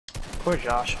Poor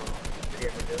Joshua. What did he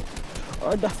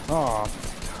ever do? Oh.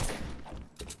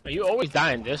 You always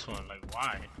die in this one. Like,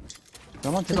 why?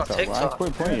 I'm on TikTok. I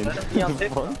quit playing. Let him be on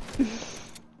TikTok.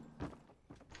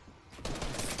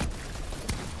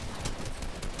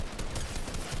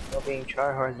 No being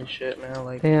tryhards and shit, man.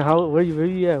 Like, damn, where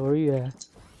you at? Where you at?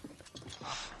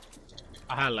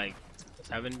 I had like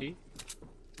 70.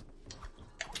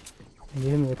 You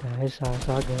hit me with that headshot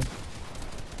shotgun.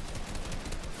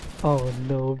 Oh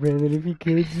no, Brandon, if he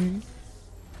killed you.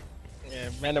 Yeah,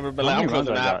 Brandon would be like, I'm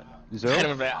closing out. Zero?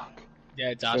 Brandon would be like,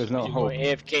 yeah, Josh, There's no you're hope. going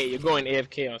AFK. You're going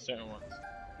AFK on certain ones.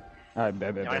 Alright,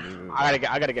 bet. I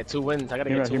gotta get 2 wins. I gotta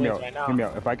get 2 wins right now. Hear me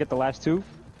out. If I get the last 2,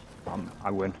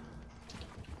 I win.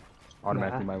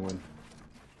 Automatically my win.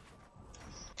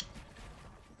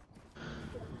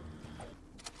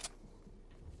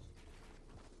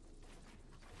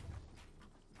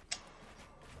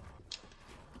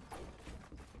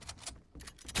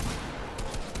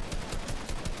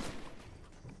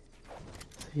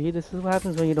 See, this is what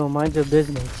happens when you don't mind your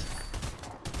business.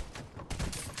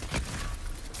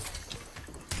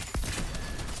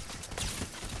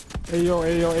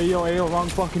 Ayo, wrong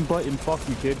fucking button. Fuck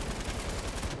you, kid.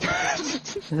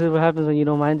 This is what happens when you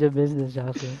don't mind your business,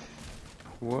 Joshua.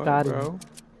 What, Got bro?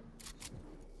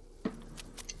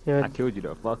 I killed you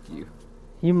though. Fuck you.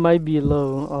 You might be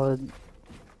low, or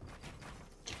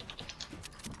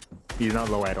He's not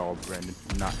low at all, Brandon.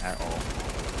 Not at all.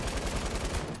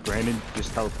 Brandon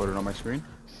just teleported on my screen.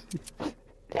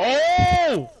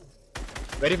 Oh!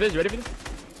 Ready for this? Ready for this?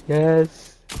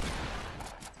 yes.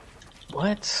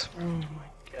 what? Oh my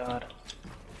god.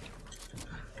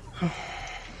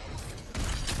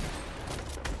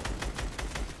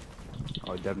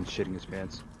 Oh, Devin's shitting his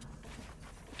pants.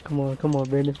 Come on,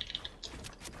 Brandon.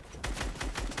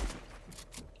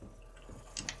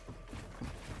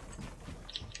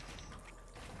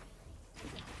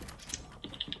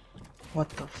 What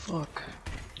the fuck?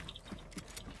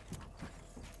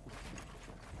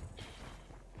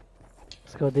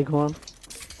 Let's go, Digwan.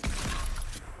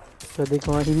 Let's go,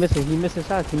 Digwan. He missing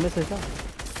shots.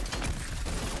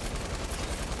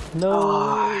 No.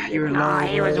 Oh, you were low.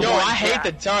 Yo, I hate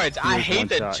the charge. I hate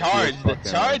the charge. The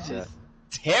charge is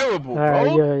terrible, bro.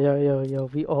 Alright, yo.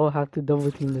 We all have to double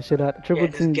team the shit out. Triple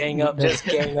team. Just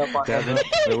gang up on Devin, him.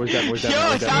 where's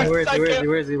that?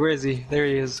 Where is he? There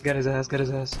he is. Got his ass.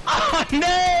 Oh,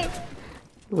 no!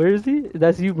 Where is he?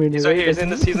 That's you, Brandon. He's right here. He's in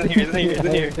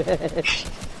here.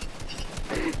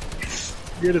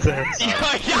 Get his ass. Yo,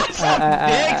 y'all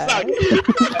some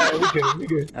dicks. We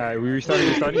good. Alright, we restarting.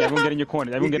 Everyone get in your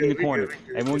corner. Everyone get in the corner.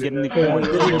 I'm gonna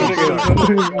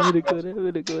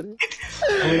go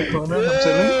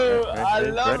there. I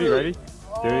love it. Ready?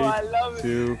 Oh, I love it.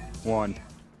 2, 1.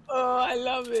 Oh, I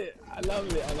love it.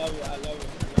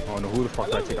 Oh no, who the fuck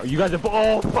did I take out? You guys are.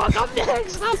 Oh fuck, I'm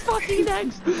next. I'm fucking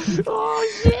next. Oh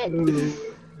shit.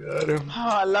 Got him. Oh,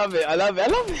 I love it.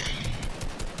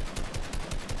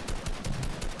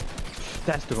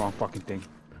 That's the wrong fucking thing.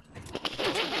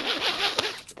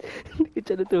 You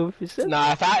trying to throw a fish?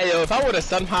 Nah, if I would have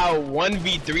somehow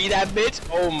 1v3 that bitch,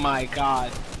 oh my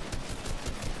god.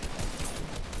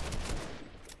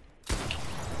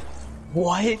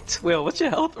 What? Will, what's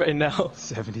your health right now?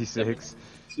 76.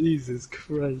 Jesus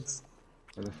Christ.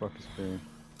 Where the fuck is Finn?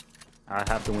 I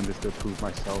have to win this to prove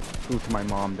to my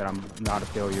mom that I'm not a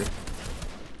failure.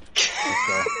 Let's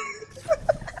go.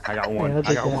 I got one.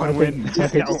 I got one win. I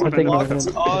take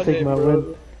my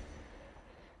win.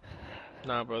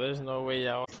 Nah, bro, there's no way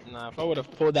y'all. Nah, if I would have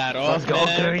pulled that off, Let's go,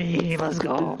 man. Green. Let's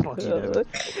go. Fuck you, Devin.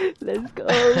 Let's go.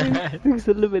 It's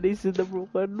elimination number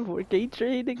 1 for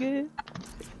K-Trade again.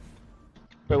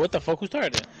 Wait, what the fuck? Who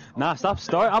started? Nah, stop.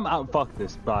 I'm out. Fuck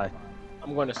this. Bye.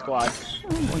 I'm going to squad.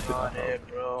 Got it,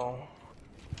 bro.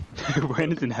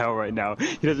 Brandon's in hell right now.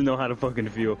 He doesn't know how to fucking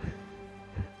feel.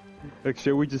 Like,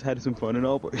 sure, we just had some fun and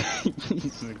all, but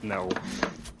he's like, no.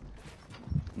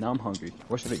 Now I'm hungry.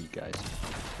 What should I eat, guys?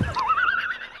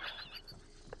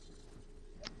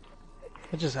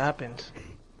 What just happened?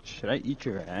 Should I eat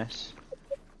your ass?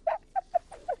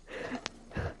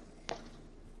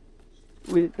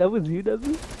 Wait, that was you,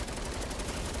 Devin?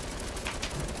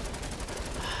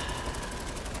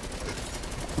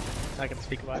 I can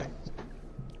speak about it.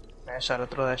 Man, try to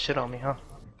throw that shit on me, huh?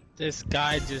 This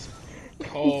guy just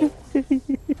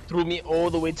threw me all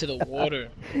the way to the water.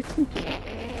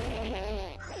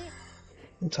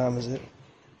 What time is it?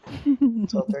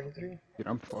 12:33. Dude,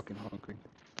 I'm fucking hungry.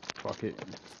 Fuck it.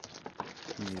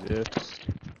 Give me this.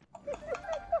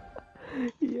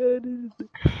 Yeah, it is.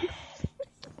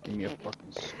 Give me a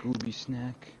fucking Scooby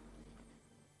snack.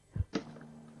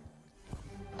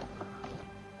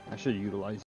 I should utilize